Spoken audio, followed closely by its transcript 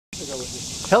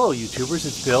Hello YouTubers,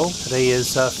 it's Bill. Today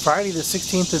is Friday the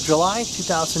 16th of July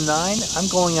 2009. I'm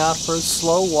going out for a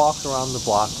slow walk around the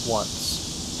block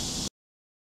once.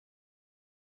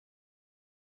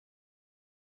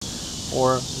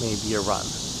 Or maybe a run.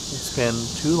 It's been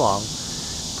too long,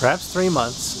 perhaps 3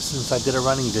 months since I did a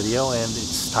running video, and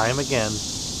it's time again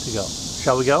to go.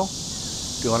 Shall we go?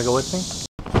 Do you want to go with me?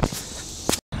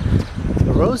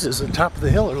 The roses at the top of the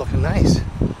hill are looking nice.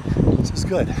 This is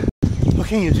good.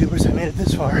 Okay YouTubers, I made it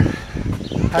this far.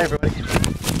 Hi everybody.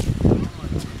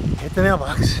 Hit the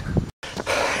mailbox.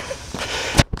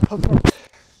 Okay.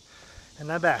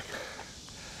 And I'm back.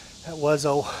 That was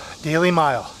a daily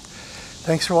mile.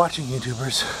 Thanks for watching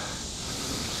YouTubers.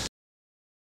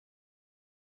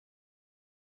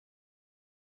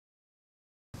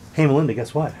 Hey Melinda,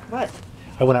 guess what? What?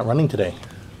 I went out running today.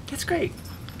 That's great.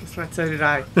 Guess what? So did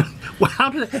I. Well, how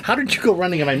did you go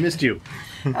running and I missed you?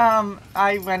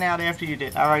 I went out after you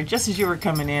did. All right, just as you were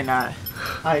coming in, I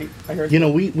heard. You know,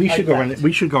 we should go running.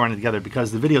 We should go running together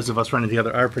because the videos of us running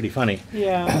together are pretty funny.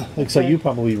 Yeah. Like, so you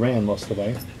probably ran most of the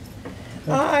way.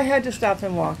 I had to stop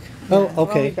and walk. Oh, yeah,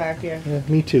 okay. I'll be back, yeah. Yeah,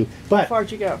 me too. But how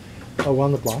far'd you go? Oh,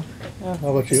 on the block. How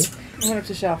about you? I went up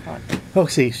to Chalfont. Oh,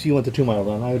 see, so you went the 2 mile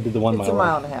run. I did the 1 mile. It's a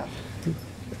mile and a half.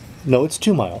 No, it's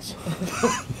 2 miles.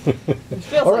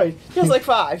 Feels All like, right. Feels like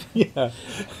 5. Yeah.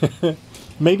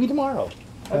 Maybe tomorrow.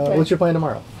 Okay. What's your plan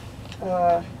tomorrow?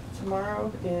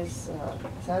 Tomorrow is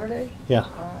Saturday. Yeah.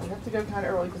 I have to go kind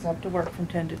of early because I have to work from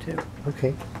 10 to 2.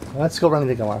 Okay. Let's go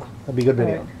running tomorrow. That'd be a good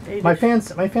video. Right. My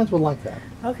fans would like that.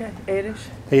 Okay. 8-ish.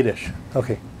 8-ish.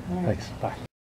 Okay. All right. Thanks. Bye.